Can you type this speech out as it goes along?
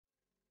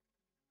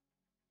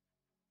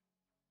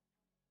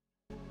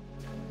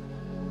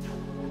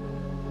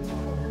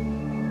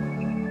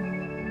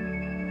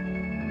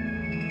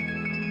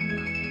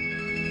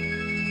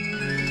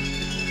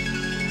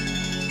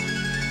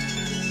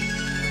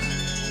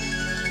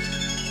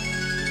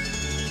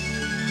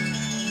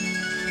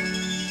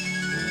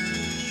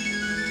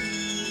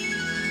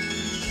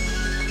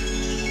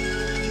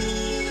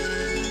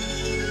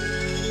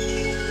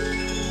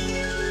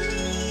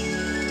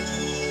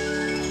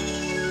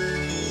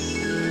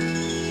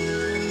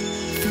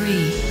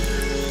3,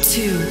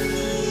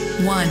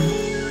 2,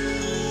 1.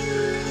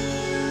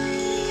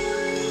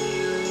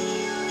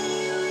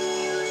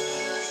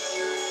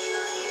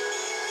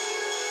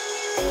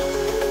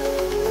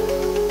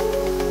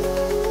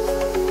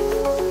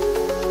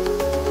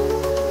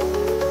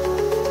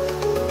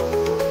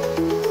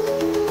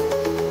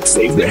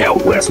 Save the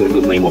helpless in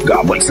the name of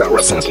God, like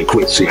Saracens and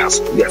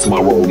Christians. That's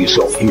my role, you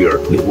shall fear.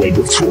 The way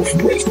of truth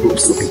breaks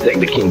groups to protect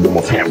the kingdom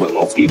of heaven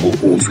of evil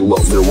fools who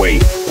lost their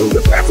way. In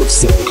the path of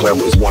sin,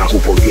 clever is one who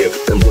forgive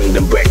and bring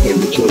them back in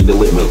between the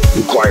living.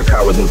 Require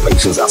courage and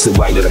patience. I say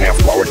that I have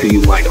power to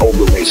unite all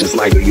the nations.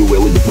 Neither you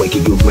willing to break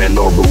a good man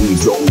nor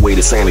believes. The only way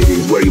to sanity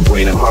is where your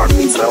brain and heart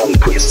meets. Not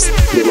only priests,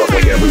 they look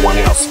like everyone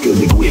else. Feel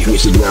the grief, we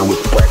should learn with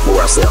respect for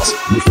ourselves.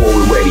 Before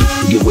we're ready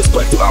to give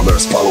respect to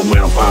others, follow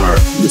man of honor,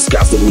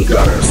 discuss them with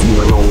others. You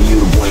and only you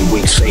to bring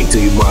shame to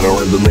your mother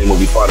in the name of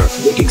your father.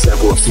 Make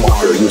example of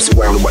smarter. You're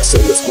surrounded by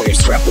sinless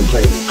flames, trapped in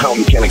pain. How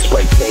you can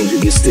expect change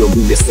if you still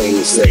do the same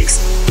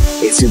mistakes?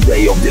 It's your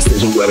day of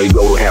decision whether you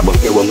go to heaven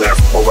here on earth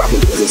or up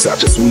in prison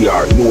such as we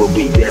are. You will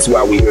be. That's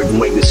why we're here to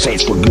make this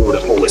change for good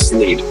and full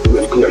sleep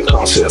with clear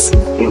conscience.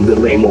 In the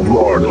name of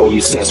Lord, all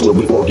your sins will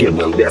be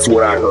forgiven. That's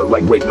what I heard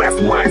like great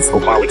masterminds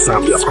of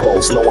Alexandria's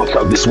calls. No one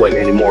felt this way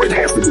anymore. It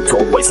has to be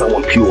told by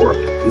someone pure.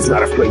 He's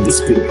not afraid to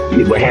speak.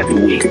 Give a hand to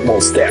weak.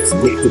 Small steps,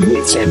 big to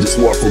big, change this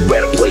world for a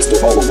better place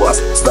for all of us.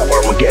 Stop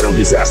Armageddon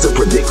disaster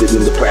predicted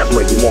in the past,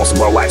 making most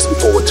of our lives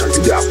before we turn to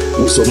God.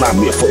 We shall not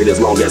be afraid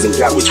as long as in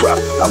God we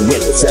trust. I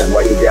went to set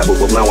like the devil,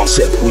 but now I'm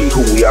set free.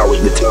 Who we are is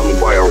determined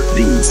by our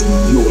deeds.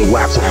 You in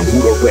lifetime,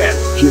 good or bad.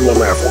 Here on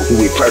earth, until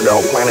we clear the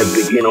whole planet,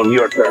 begin on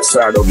your third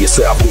side of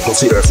yourself. We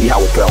consider see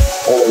how it felt.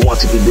 All I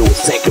want you to do is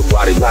think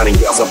about it. Nothing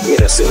else, I've been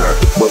a sinner.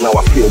 But now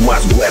I feel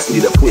much blessed.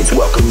 Leader, please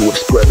welcome you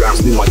with spread arms.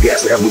 Be my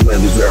guest. Every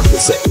man deserves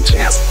a second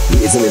chance.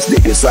 Isn't it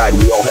deep inside?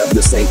 We all have the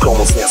same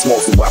common sense.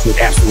 Most of us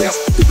with abstinence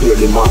to clear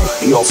the mind.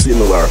 We all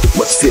similar,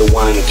 but still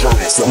one in a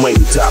kind. Some may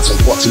be touched,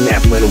 unfortunate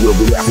men will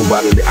be laughing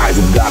about in the eyes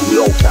of God. We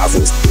all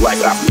cousins.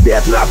 Life after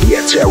death, not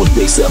yet. Cherish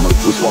day 7.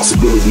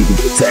 Responsibility to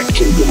protect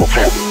kingdom of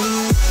heaven.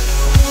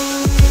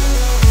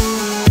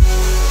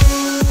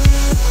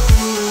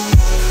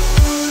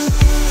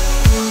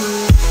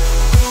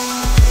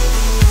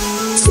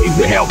 Save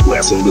the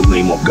helpless in the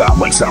name of God,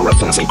 like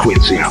Saracens and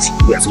Christians.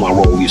 That's my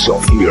role, you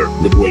shall fear.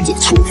 The blades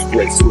of truth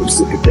breaks through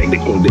to protect the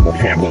kingdom of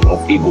heaven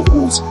of evil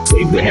fools.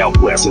 Save the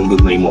helpless in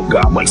the name of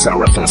God, like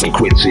Saracens and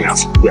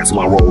Christians. That's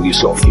my role, you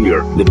shall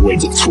fear. The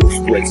blades of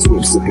truth breaks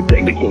through to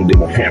protect the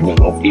kingdom of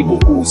heaven of evil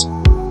fools.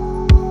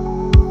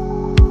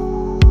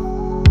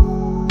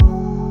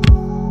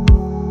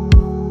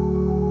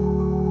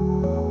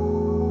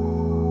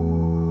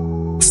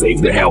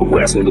 Save the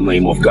helpless in the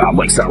name of God,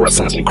 like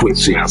Saracens and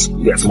Christians.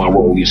 That's my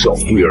role, you shall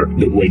fear.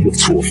 The way of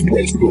truth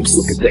breaks through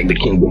to protect the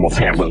kingdom of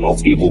heaven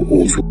of evil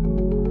fools.